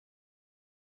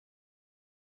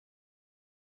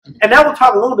And now we'll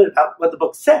talk a little bit about what the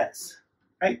book says,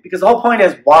 right? Because the whole point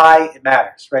is why it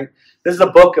matters, right? This is a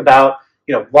book about,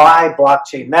 you know, why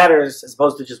blockchain matters as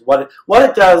opposed to just what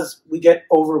it does. We get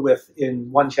over with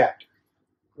in one chapter.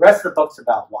 The rest of the book's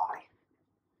about why.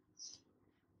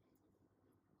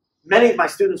 Many of my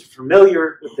students are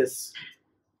familiar with this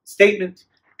statement.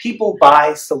 People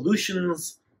buy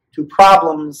solutions to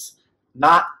problems,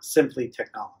 not simply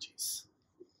technologies.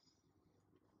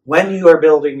 When you are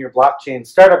building your blockchain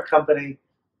startup company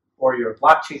or your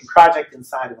blockchain project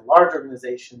inside of a large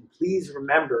organization, please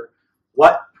remember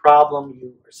what problem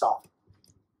you are solving.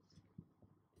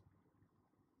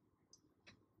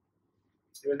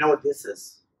 Do you know what this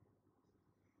is?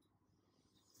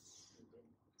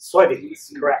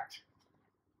 Soybeans, correct.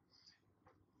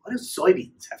 What do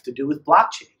soybeans have to do with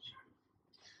blockchain?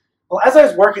 Well, as I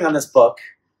was working on this book,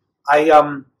 I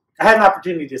had an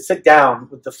opportunity to sit down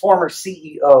with the former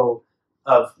CEO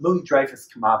of Louis Dreyfus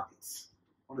Commodities,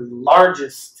 one of the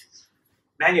largest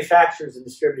manufacturers and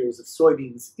distributors of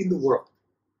soybeans in the world.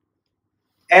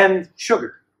 And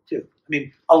sugar, too. I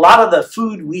mean, a lot of the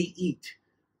food we eat,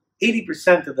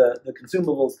 80% of the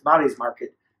consumables commodities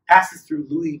market passes through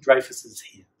Louis Dreyfus's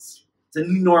hands. It's an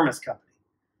enormous company.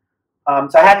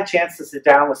 So I had a chance to sit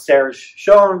down with Serge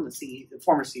Schoen, the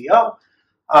former CEO,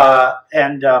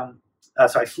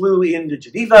 so I flew into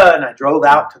Geneva and I drove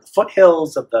out to the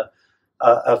foothills of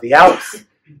the Alps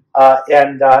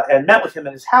and met with him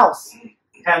in his house.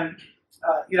 And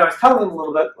you know, I was telling him a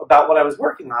little bit about what I was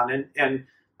working on and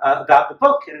about the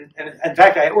book. And in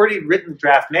fact, I had already written the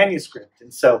draft manuscript,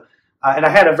 and so and I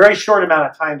had a very short amount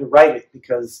of time to write it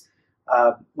because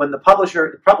when the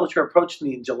publisher approached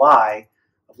me in July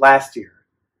of last year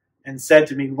and said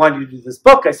to me, "We want you to do this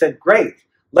book," I said, "Great,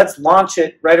 let's launch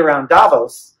it right around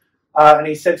Davos." And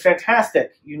he said,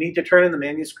 "Fantastic, you need to turn in the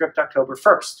manuscript October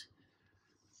 1st.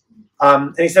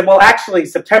 And he said, "Well, actually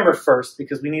September 1st,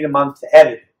 because we need a month to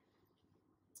edit it."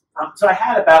 So I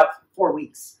had about 4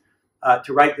 weeks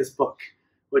to write this book,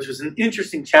 which was an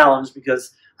interesting challenge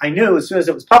because I knew as soon as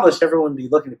it was published, everyone would be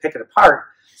looking to pick it apart.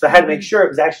 So I had to make sure it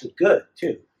was actually good,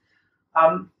 too.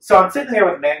 So I'm sitting there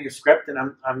with the manuscript,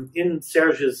 and I'm in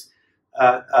Serge's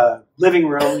living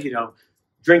room, you know,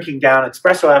 drinking down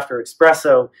espresso after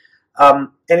espresso.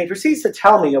 And he proceeds to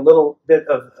tell me a little bit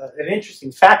of an interesting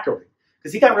factoid,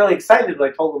 because he got really excited when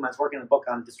I told him I was working on a book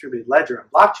on distributed ledger and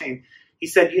blockchain. He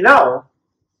said, "You know,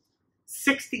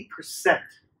 60%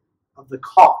 of the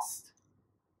cost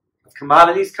of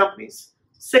commodities companies,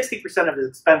 60% of his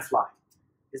expense line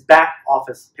is back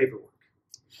office paperwork.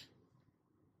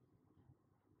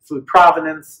 Food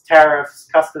provenance, tariffs,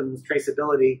 customs,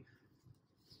 traceability.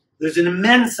 There's an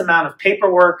immense amount of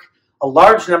paperwork, a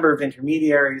large number of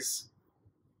intermediaries,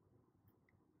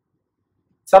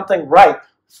 something ripe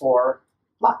for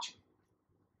blockchain."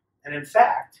 And in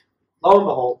fact, lo and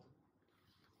behold,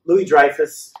 Louis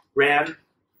Dreyfus ran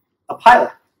a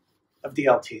pilot of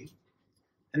DLT,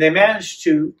 and they managed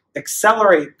to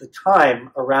accelerate the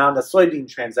time around a soybean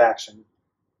transaction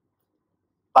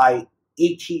by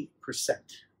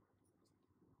 80%.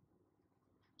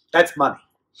 That's money.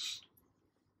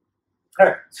 All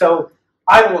right, so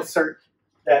I will assert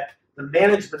that the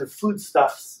management of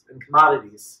foodstuffs and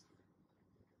commodities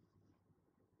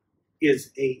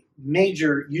is a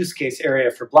major use case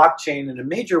area for blockchain in a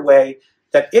major way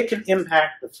that it can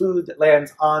impact the food that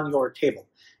lands on your table.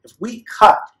 If we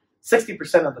cut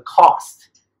 60% of the cost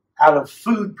out of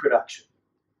food production,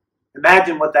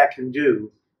 imagine what that can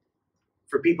do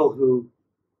for people who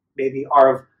maybe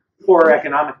are of poorer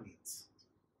economic needs.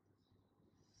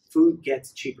 Food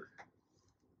gets cheaper.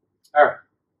 All right.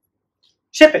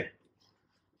 Shipping.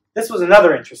 This was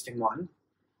another interesting one.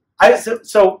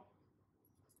 So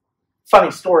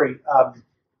funny story.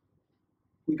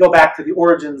 We go back to the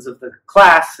origins of the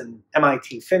class and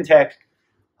MIT FinTech.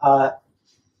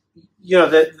 You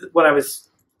know, when I was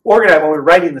organizing, when we were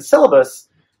writing the syllabus,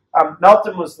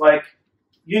 Melton was like,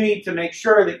 "You need to make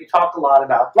sure that you talk a lot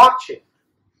about blockchain."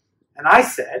 And I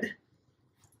said,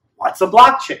 "What's a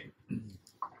blockchain?"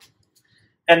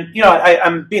 And, you know,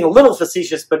 I'm being a little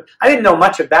facetious, but I didn't know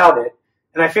much about it.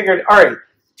 And I figured, all right,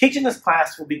 teaching this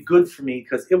class will be good for me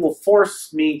because it will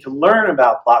force me to learn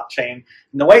about blockchain.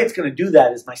 And the way it's going to do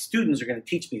that is my students are going to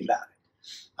teach me about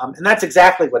it. And that's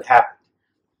exactly what happened.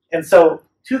 And so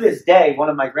to this day, one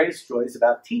of my greatest joys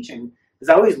about teaching is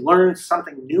I always learn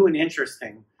something new and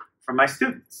interesting from my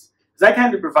students. Because I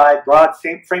tend to provide broad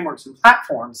frameworks and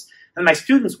platforms, and my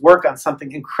students work on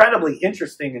something incredibly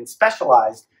interesting and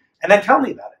specialized, and then tell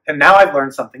me about it. And now I've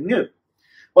learned something new.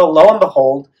 Well, lo and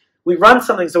behold, we run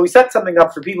something, so we set something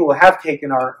up for people who have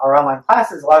taken our online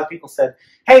classes. A lot of people said,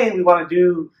 hey, I want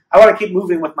to keep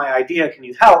moving with my idea, can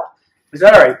you help? We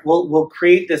said, all right, we'll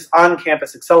create this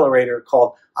on-campus accelerator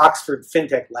called Oxford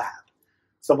FinTech Lab.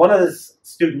 So one of the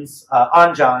students,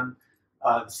 Anjan,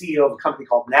 the CEO of a company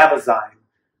called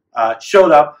Navazyme,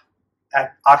 showed up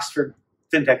at Oxford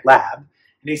FinTech Lab,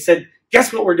 and he said,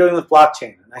 guess what we're doing with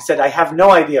blockchain? And I said, I have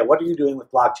no idea. What are you doing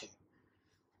with blockchain?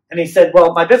 And he said,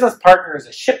 well, my business partner is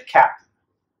a ship captain.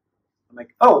 I'm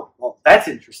like, oh, well, that's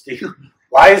interesting.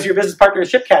 Why is your business partner a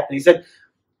ship captain? He said,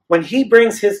 when he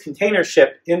brings his container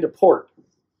ship into port,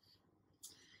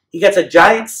 he gets a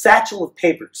giant satchel of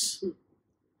papers. And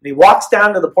he walks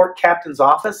down to the port captain's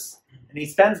office, and he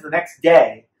spends the next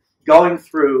day going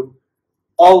through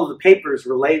all of the papers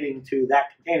relating to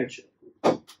that container ship.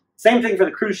 Same thing for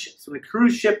the cruise ships. When the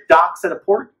cruise ship docks at a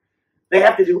port, they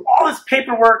have to do all this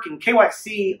paperwork and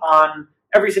KYC on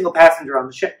every single passenger on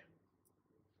the ship.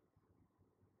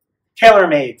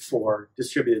 Tailor-made for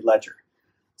distributed ledger.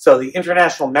 So the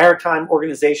International Maritime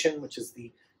Organization, which is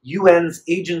the UN's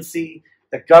agency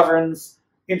that governs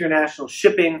international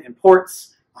shipping and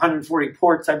ports, 140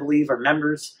 ports, I believe, are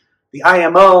members. The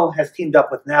IMO has teamed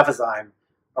up with Navazyme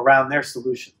around their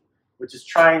solution, which is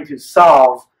trying to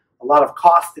solve a lot of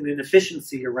cost and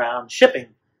inefficiency around shipping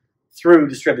through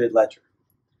distributed ledger.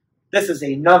 This is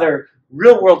another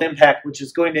real-world impact, which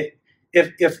is going to,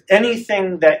 if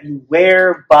anything that you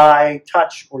wear, buy,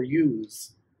 touch, or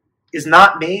use is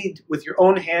not made with your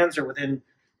own hands or within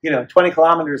 20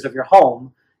 kilometers of your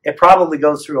home, it probably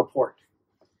goes through a port.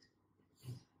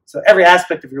 So every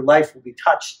aspect of your life will be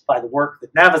touched by the work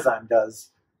that Navazyme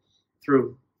does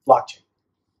through blockchain.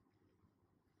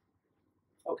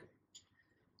 Okay.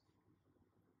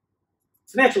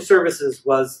 Financial services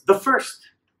was the first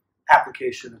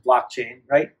application of blockchain,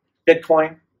 right?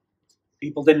 Bitcoin.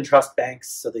 People didn't trust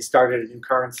banks, so they started a new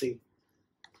currency.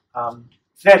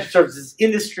 Financial services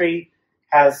industry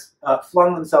has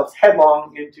flung themselves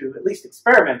headlong into at least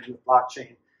experimenting with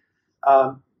blockchain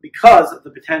because of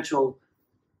the potential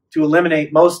to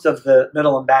eliminate most of the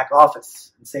middle and back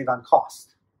office and save on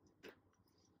cost.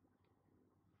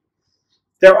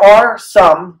 There are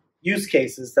some use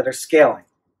cases that are scaling.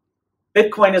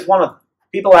 Bitcoin is one of them.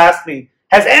 People ask me,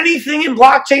 has anything in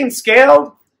blockchain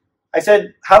scaled? I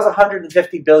said, how's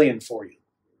 150 billion for you?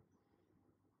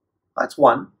 That's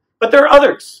one. But there are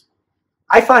others.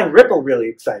 I find Ripple really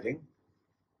exciting.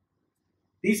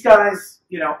 These guys,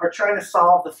 are trying to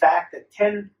solve the fact that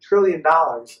 $10 trillion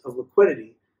of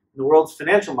liquidity in the world's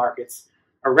financial markets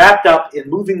are wrapped up in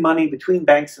moving money between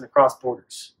banks and across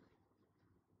borders.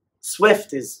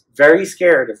 SWIFT is very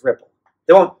scared of Ripple.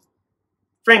 They won't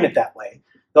frame it that way.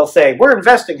 They'll say, we're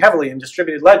investing heavily in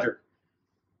distributed ledger.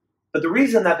 But the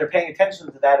reason that they're paying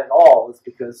attention to that at all is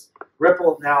because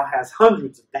Ripple now has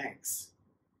hundreds of banks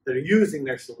that are using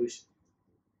their solution.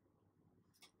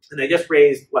 And they just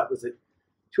raised, what was it,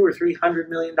 $200 or $300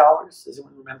 million? Does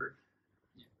anyone remember?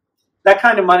 That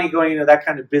kind of money going into that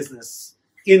kind of business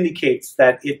indicates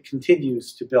that it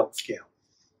continues to build scale.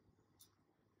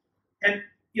 And,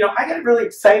 I get really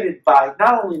excited by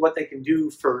not only what they can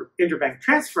do for interbank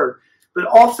transfer, but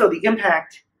also the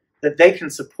impact that they can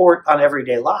support on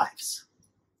everyday lives.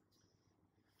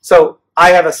 So I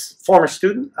have a former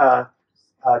student,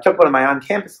 took one of my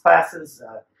on-campus classes,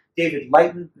 David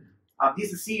Lighton.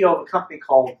 He's the CEO of a company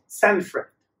called SendFriend.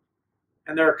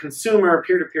 And they're a consumer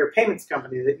peer-to-peer payments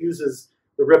company that uses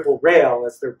the Ripple rail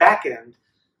as their backend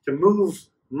to move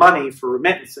money for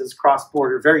remittances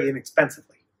cross-border very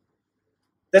inexpensively.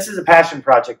 This is a passion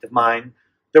project of mine.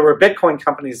 There were Bitcoin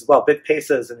companies as well.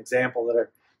 BitPesa is an example that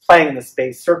are playing in the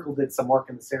space. Circle did some work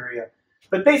in this area.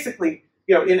 But basically,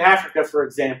 in Africa, for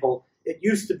example, it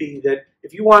used to be that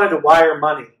if you wanted to wire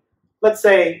money, let's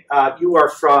say you are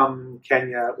from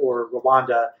Kenya or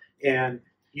Rwanda and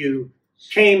you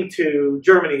came to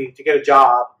Germany to get a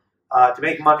job to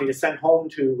make money to send home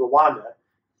to Rwanda,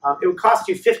 it would cost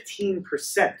you 15%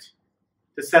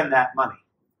 to send that money.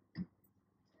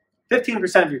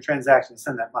 15% of your transaction to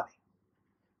send that money.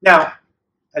 Now,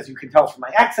 as you can tell from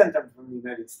my accent, I'm from the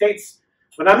United States.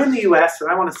 When I'm in the US and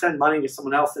I want to send money to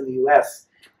someone else in the US,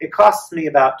 it costs me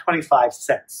about 25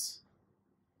 cents.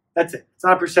 That's it. It's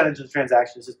not a percentage of the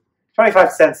transaction. It's just 25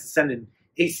 cents to send an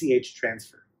ACH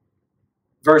transfer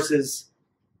versus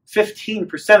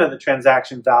 15% of the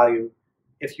transaction value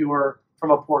if you were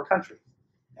from a poor country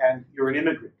and you're an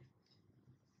immigrant.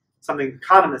 Something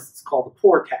economists call the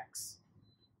poor tax.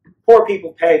 Poor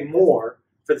people pay more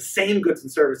for the same goods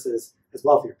and services as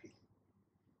wealthier people.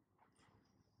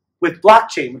 With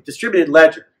blockchain, with distributed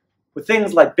ledger, with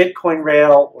things like Bitcoin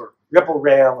Rail or Ripple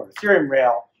Rail or Ethereum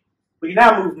Rail, We can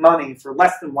now move money for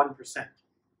less than 1%.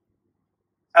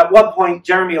 At one point,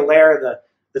 Jeremy Allaire,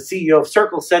 the CEO of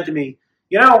Circle, said to me,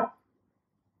 you know,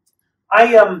 I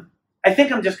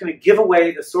think I'm just going to give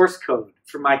away the source code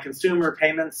for my consumer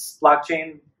payments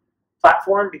blockchain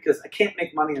platform because I can't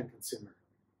make money on consumer.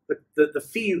 The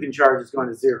fee you can charge is going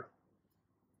to zero.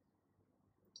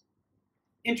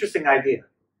 Interesting idea.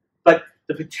 But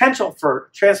the potential for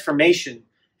transformation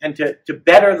and to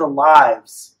better the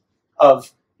lives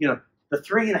of, you know, the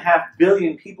 3.5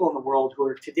 billion people in the world who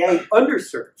are today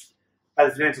underserved by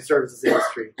the financial services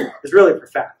industry is really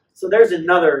profound. So there's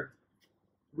another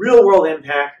real world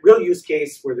impact, real use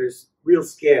case where there's real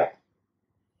scale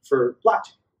for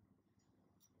blockchain.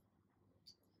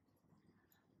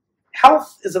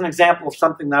 Health is an example of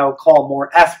something that I would call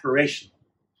more aspirational.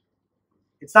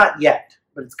 It's not yet,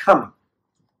 but it's coming.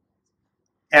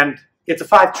 And it's a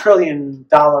 $5 trillion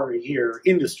a year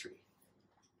industry.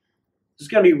 There's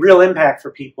going to be real impact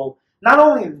for people, not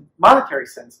only in monetary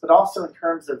sense, but also in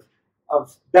terms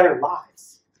of better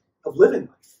lives, of living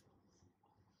life.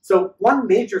 So one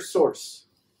major source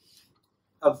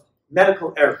of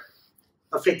medical error,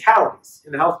 of fatalities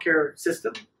in the healthcare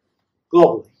system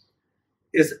globally,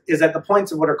 is at the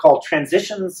points of what are called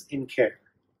transitions in care.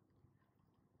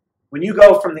 When you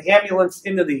go from the ambulance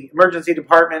into the emergency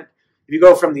department, if you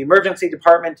go from the emergency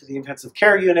department to the intensive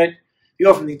care unit, if you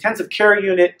go from the intensive care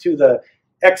unit to the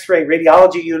X-ray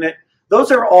radiology unit,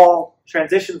 those are all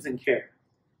transitions in care.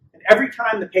 And every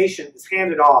time the patient is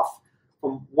handed off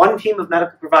from one team of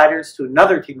medical providers to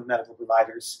another team of medical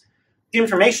providers,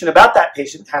 information about that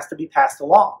patient has to be passed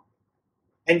along.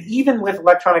 And even with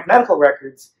electronic medical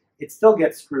records, it still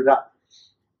gets screwed up.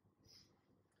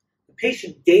 The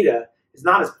patient data is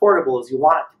not as portable as you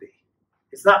want it to be.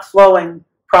 It's not flowing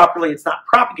properly. It's not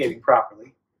propagating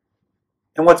properly.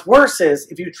 And what's worse is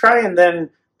if you try and then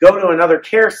go to another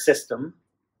care system,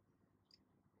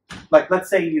 like let's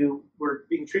say you were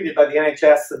being treated by the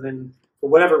NHS and then for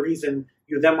whatever reason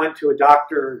you then went to a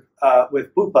doctor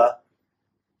with Bupa,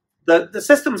 the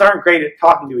systems aren't great at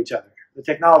talking to each other, the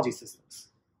technology systems.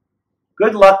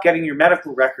 Good luck getting your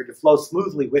medical record to flow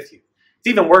smoothly with you. It's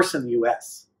even worse in the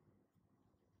US.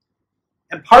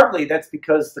 And partly that's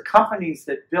because the companies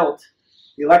that built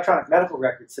the electronic medical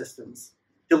record systems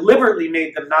deliberately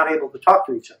made them not able to talk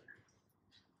to each other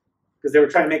because they were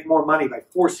trying to make more money by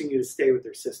forcing you to stay with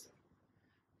their system.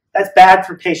 That's bad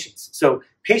for patients. So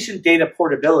patient data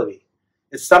portability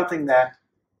is something that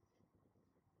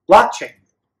blockchain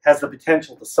has the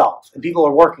potential to solve, and people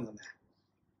are working on that.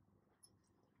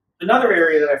 Another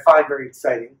area that I find very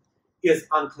exciting is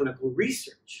on clinical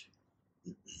research.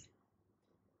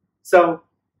 So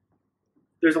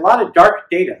there's a lot of dark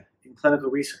data in clinical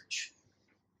research.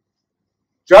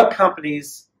 Drug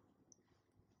companies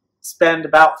spend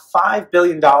about $5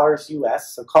 billion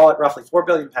US, so call it roughly 4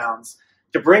 billion pounds,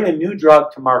 to bring a new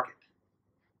drug to market.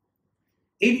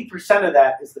 80% of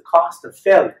that is the cost of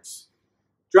failures.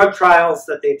 Drug trials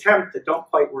that they attempt that don't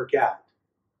quite work out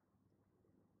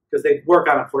because they work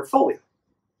on a portfolio.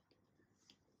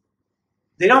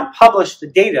 They don't publish the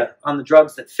data on the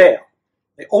drugs that fail.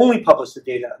 They only publish the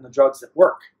data on the drugs that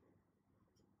work.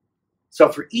 So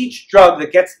for each drug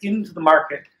that gets into the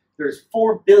market, there's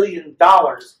 $4 billion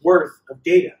worth of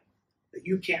data that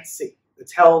you can't see,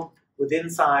 that's held within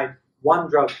inside one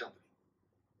drug company.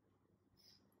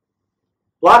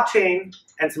 Blockchain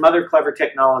and some other clever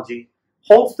technology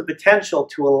holds the potential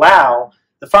to allow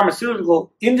the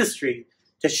pharmaceutical industry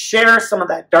to share some of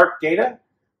that dark data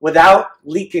without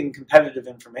leaking competitive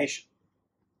information.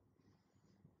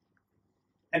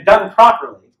 And done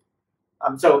properly.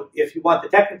 So if you want the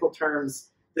technical terms,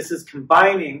 this is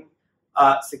combining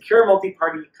secure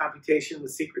multi-party computation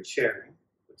with secret sharing,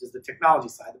 which is the technology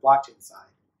side, the blockchain side,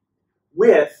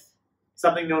 with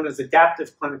something known as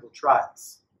adaptive clinical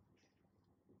trials.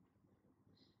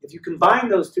 If you combine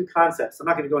those two concepts, I'm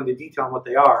not going to go into detail on what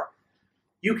they are,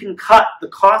 you can cut the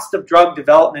cost of drug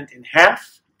development in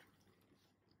half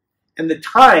and the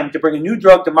time to bring a new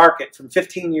drug to market from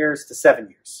 15 years to 7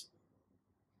 years.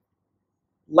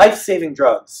 Life-saving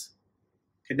drugs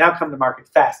can now come to market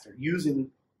faster using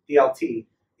DLT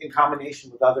in combination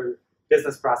with other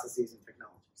business processes and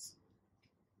technologies.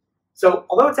 So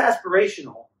although it's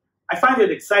aspirational, I find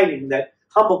it exciting that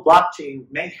humble blockchain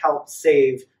may help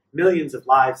save millions of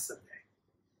lives someday.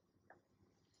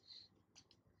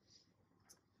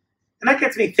 And that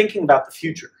gets me thinking about the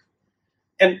future.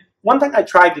 And one thing I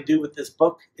tried to do with this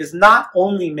book is not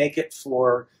only make it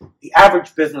for the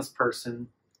average business person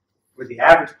or the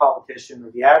average politician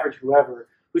or the average whoever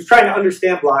who's trying to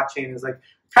understand blockchain, is like,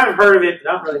 kind of heard of it, but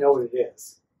I don't really know what it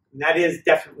is. And that is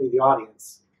definitely the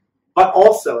audience. But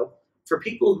also for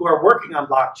people who are working on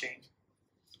blockchain,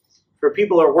 for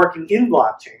people who are working in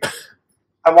blockchain,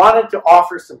 I wanted to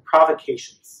offer some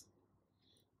provocations.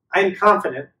 I am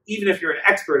confident, even if you're an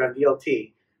expert on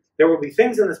DLT, there will be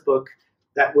things in this book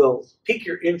that will pique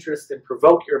your interest and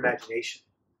provoke your imagination.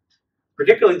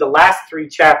 Particularly the last 3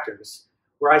 chapters,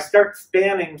 where I start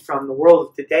spanning from the world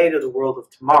of today to the world of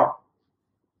tomorrow.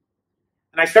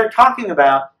 And I start talking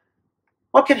about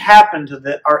what could happen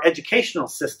to our educational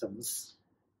systems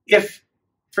if,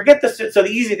 forget this, so the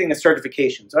easy thing is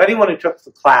certification. So anyone who took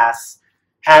the class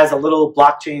has a little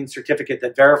blockchain certificate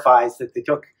that verifies that they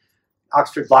took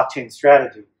Oxford Blockchain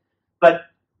Strategy. But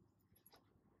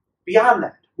beyond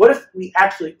that, what if we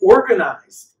actually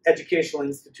organized educational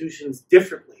institutions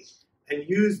differently and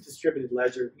used distributed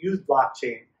ledger, used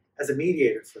blockchain as a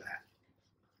mediator for that?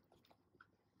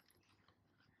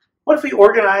 What if we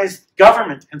organized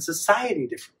government and society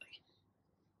differently?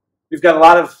 We've got a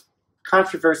lot of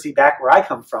controversy back where I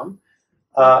come from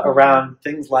around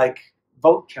things like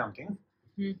vote counting.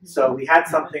 So we had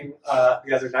something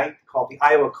the other night called the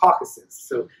Iowa caucuses.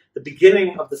 So the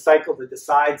beginning of the cycle that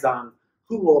decides on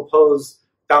who will oppose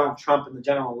Donald Trump in the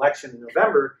general election in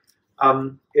November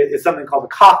is something called the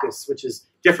caucus, which is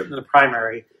different than the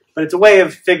primary. But it's a way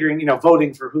of figuring,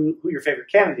 voting for who your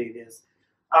favorite candidate is.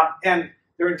 And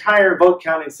their entire vote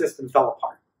counting system fell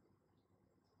apart.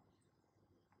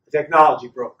 The technology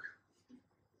broke.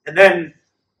 And then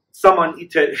someone,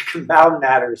 to confound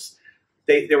matters,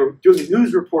 they were doing a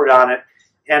news report on it,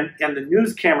 and the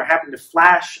news camera happened to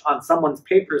flash on someone's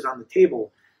papers on the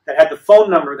table that had the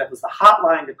phone number that was the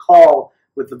hotline to call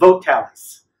with the vote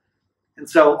tallies. And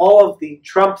so all of the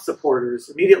Trump supporters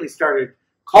immediately started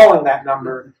calling that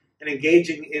number and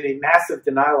engaging in a massive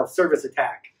denial of service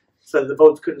attack so that the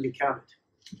votes couldn't be counted.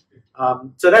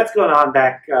 So that's going on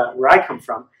back where I come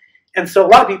from. And so a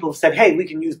lot of people have said, hey, we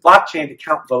can use blockchain to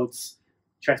count votes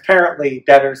transparently,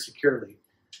 better, securely.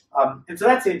 And so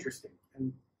that's interesting.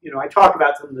 And, I talk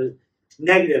about some of the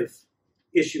negative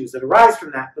issues that arise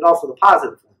from that, but also the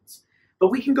positive ones.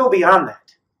 But we can go beyond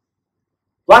that.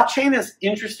 Blockchain has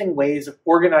interesting ways of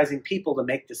organizing people to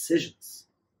make decisions.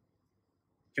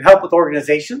 It can help with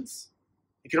organizations.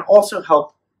 It can also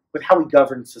help with how we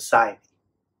govern society.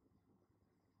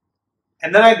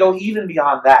 And then I go even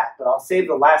beyond that, but I'll save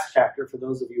the last chapter for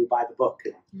those of you who buy the book.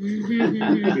 You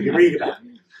can read about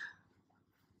it.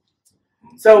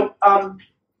 So,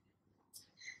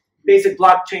 basic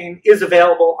blockchain is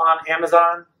available on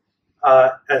Amazon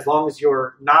as long as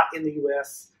you're not in the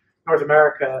U.S. North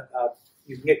America,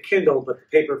 you can get Kindle, but the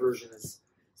paper version is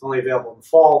only available in the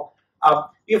fall.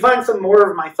 You can find some more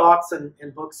of my thoughts and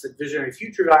books at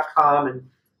visionaryfuture.com, and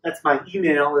that's my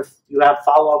email if you have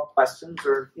follow-up questions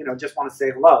or just want to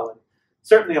say hello. And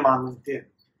certainly I'm on LinkedIn.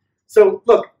 So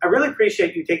look, I really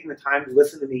appreciate you taking the time to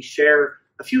listen to me share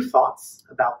a few thoughts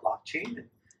about blockchain and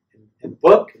the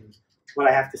book and what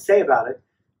I have to say about it.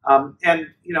 And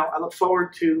I look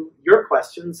forward to your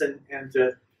questions and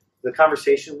the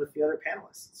conversation with the other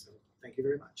panelists. So thank you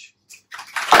very much.